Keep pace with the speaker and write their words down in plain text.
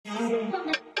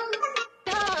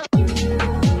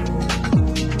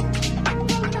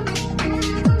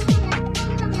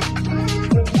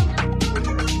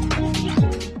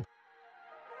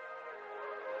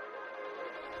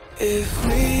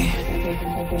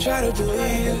try to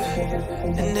believe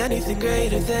in anything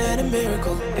greater than a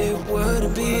miracle. It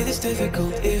wouldn't be this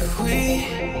difficult if we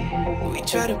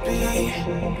try to be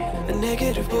a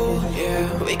negative bull.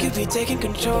 Yeah, we could be taking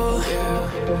control. Yeah,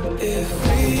 if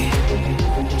we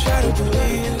try to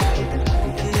believe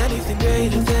in anything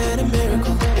greater than a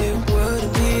miracle. It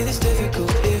wouldn't be this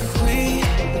difficult if we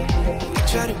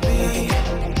try to be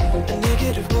a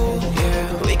negative bull.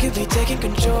 Yeah, we could be taking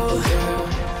control.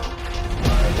 Yeah.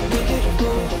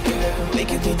 We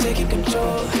could be taking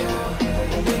control.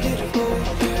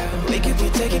 We could be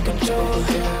taking control.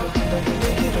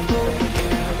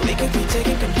 We could be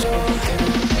taking control.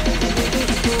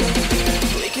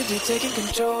 We could be taking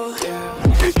control.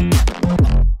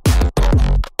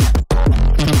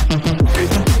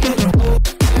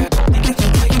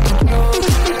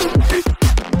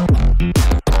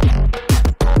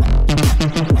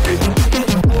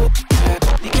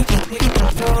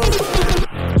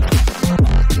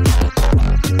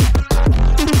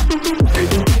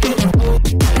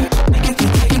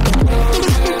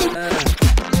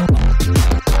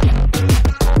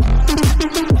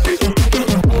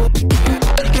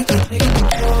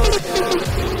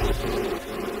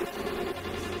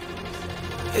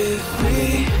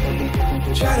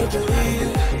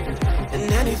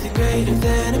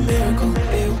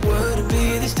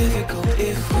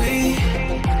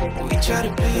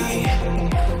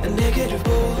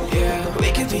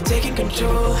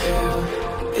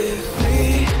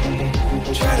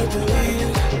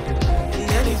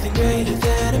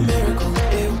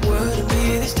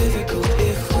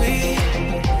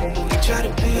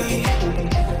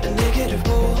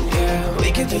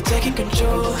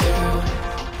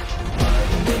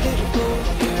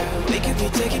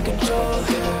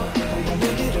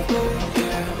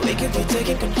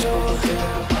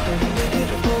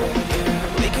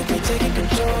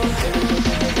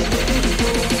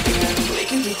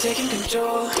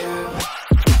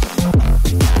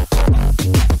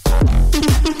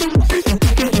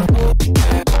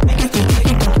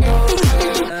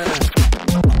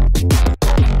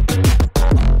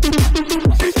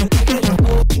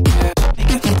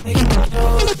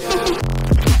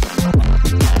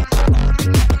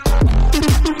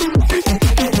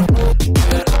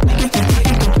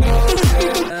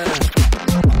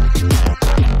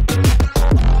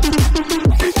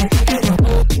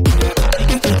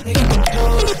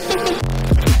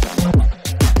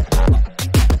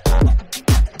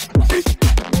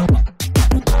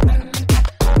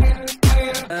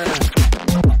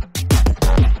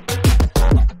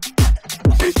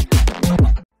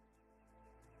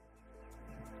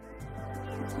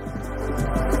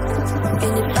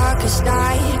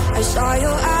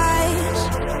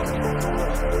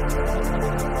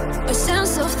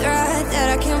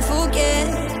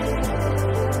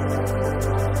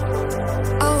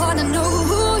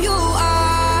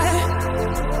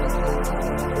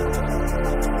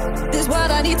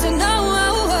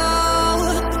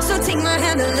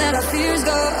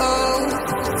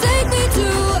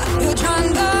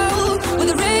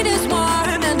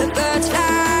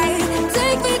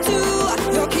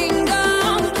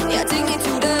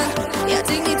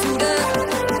 Take me to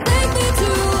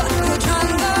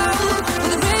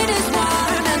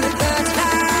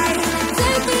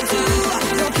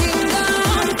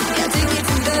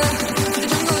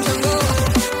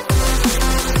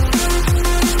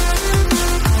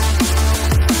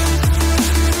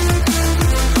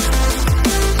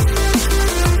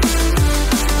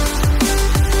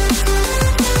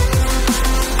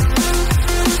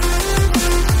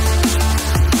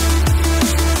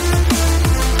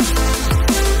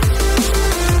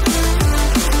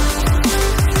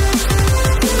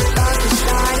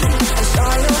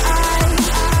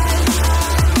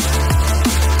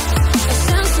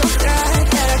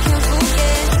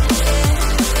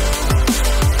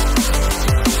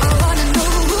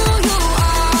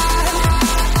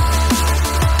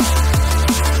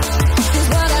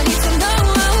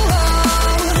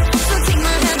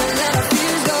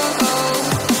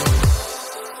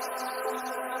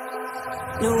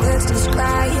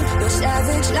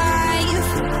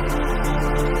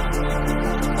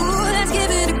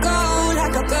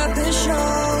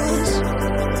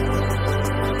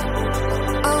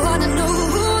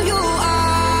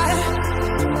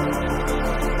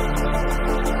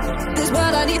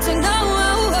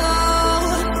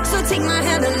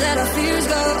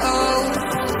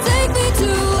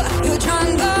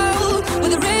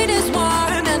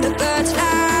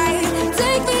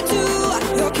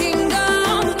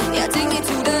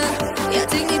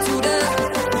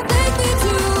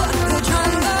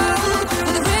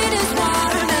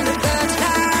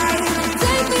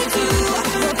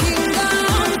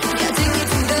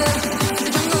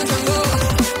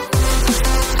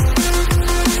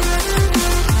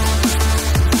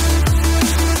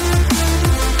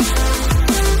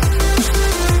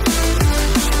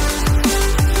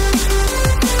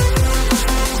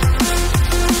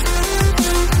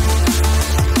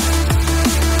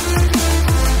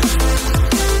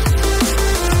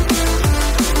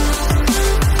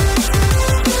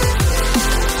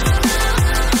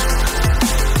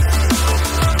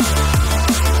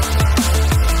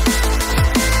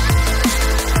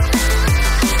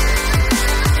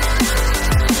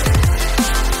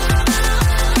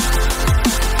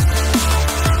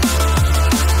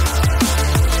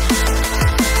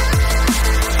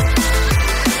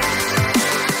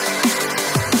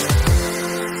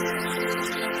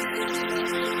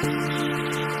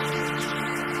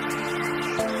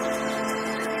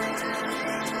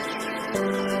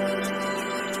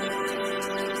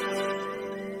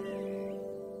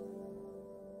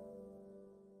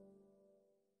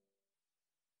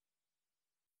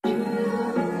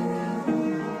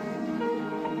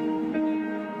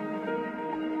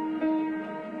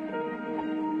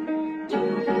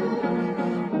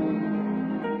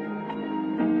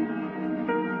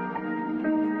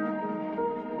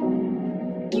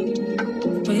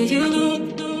you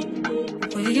look,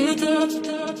 where you touch,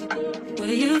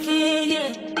 where you feel,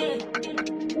 yeah.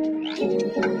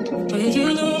 Where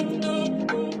you look,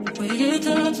 where you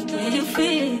touch, where you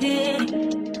feel, yeah.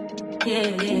 Yeah,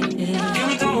 yeah, yeah. Can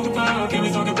we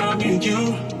talk about me and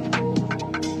you?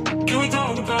 Can we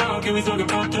talk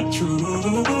about the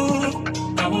truth?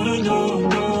 I wanna know,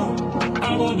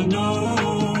 I wanna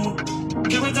know.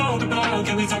 Can we talk about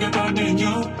me and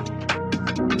you?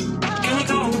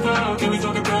 Can we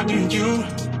talk about me and you?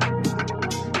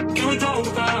 Can we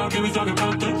talk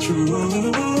about the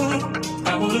truth?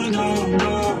 I wanna know,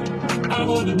 I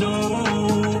wanna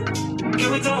know.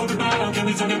 Can we talk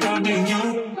about me and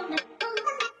you?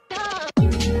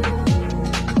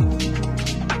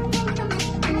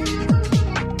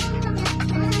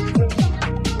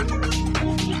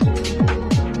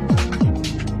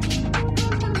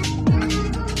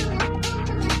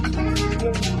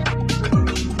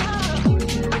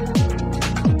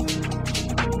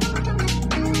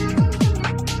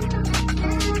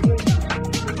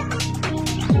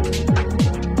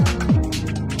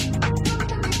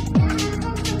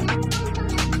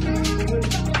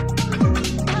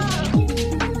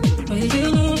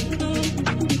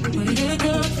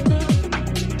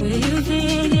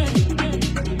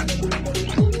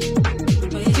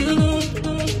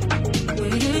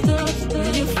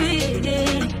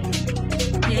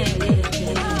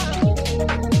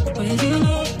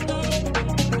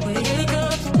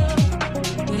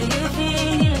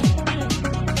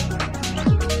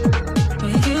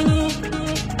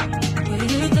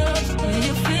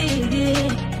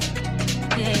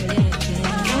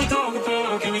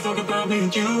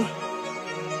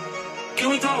 You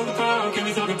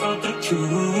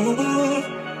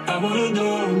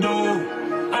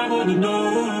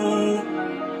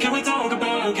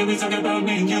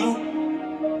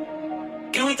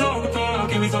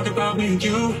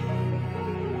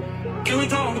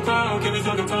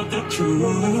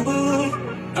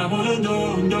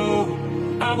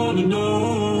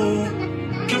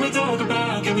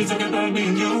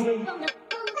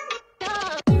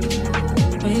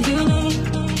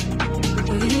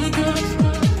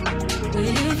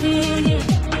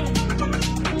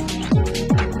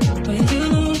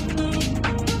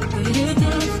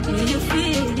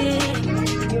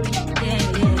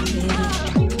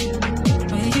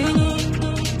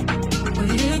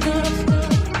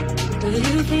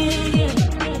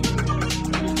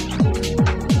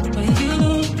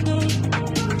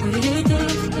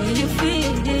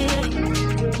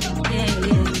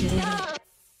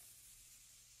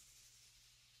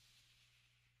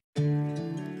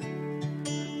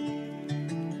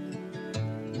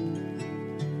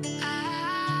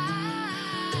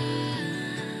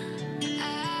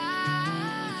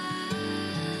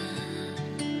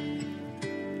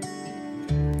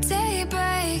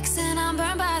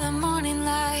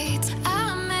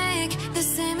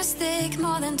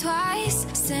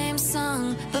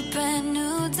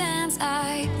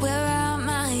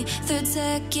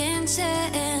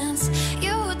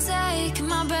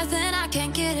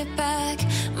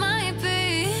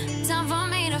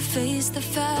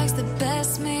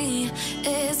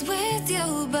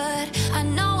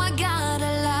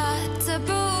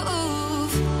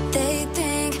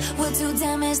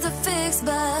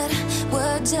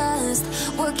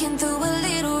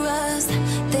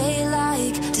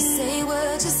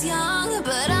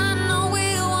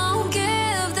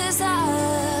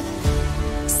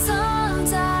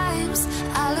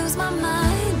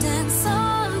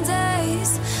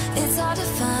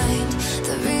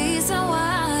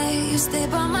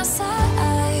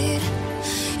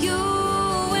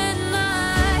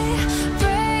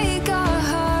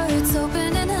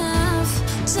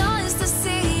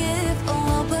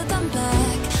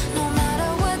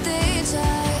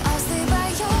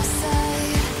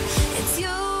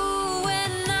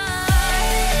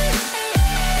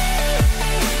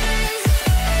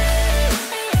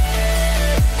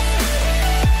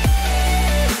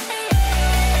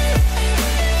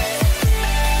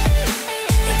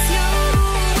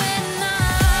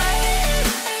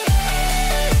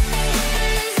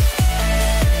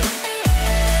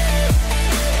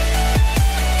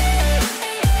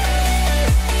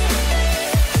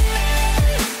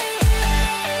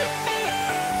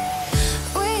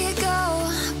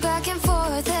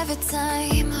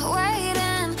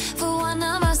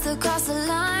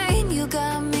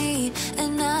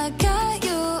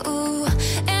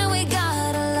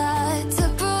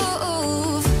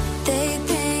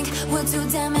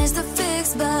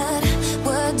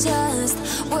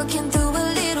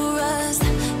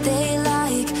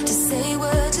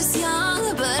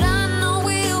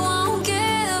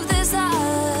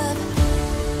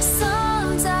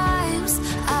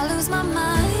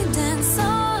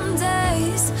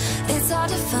hard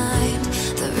to find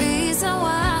the reason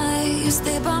why you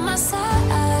stay by my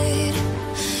side.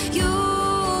 You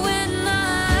and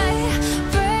I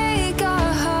break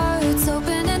our hearts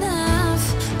open in half,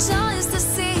 just to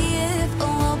see if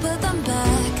we'll put them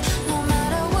back. No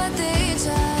matter what they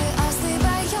try, I'll stay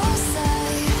by your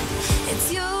side.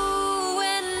 It's you.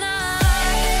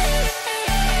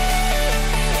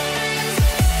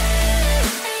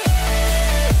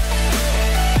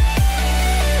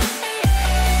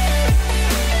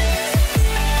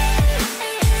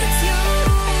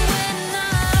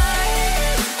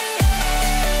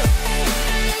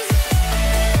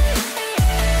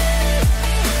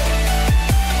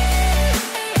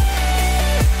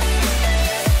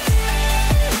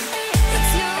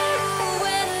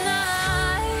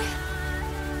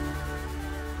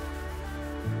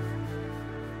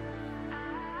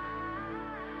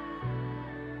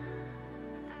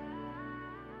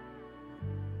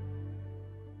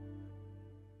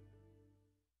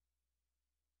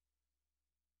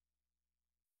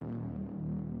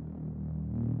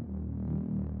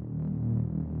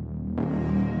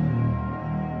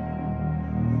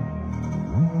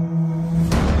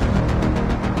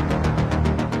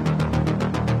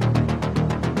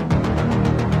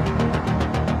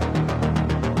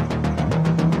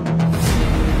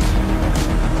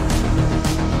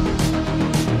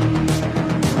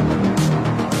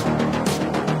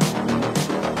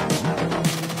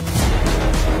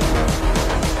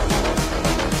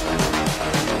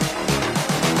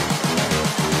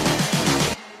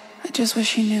 I just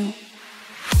wish he knew.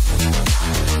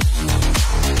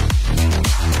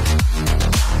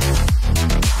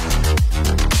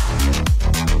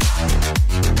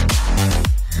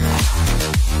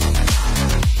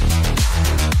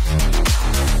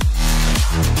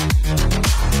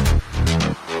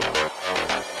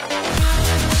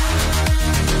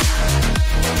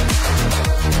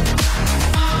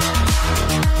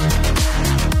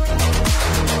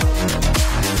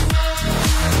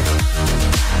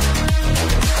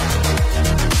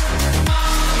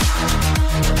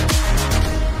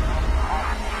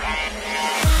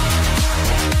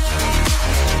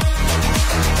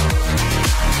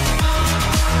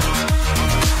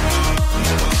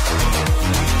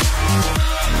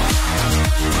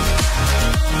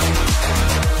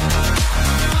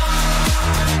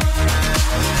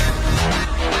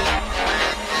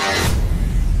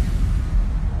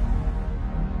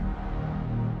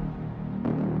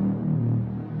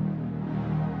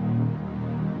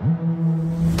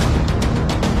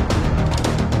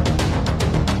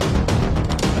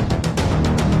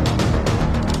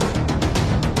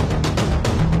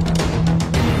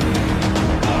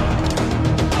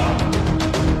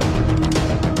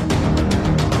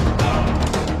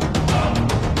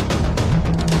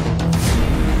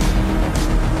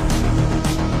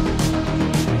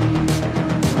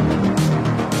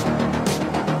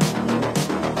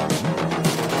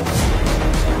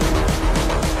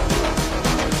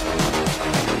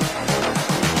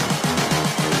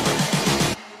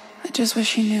 I just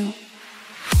wish he knew.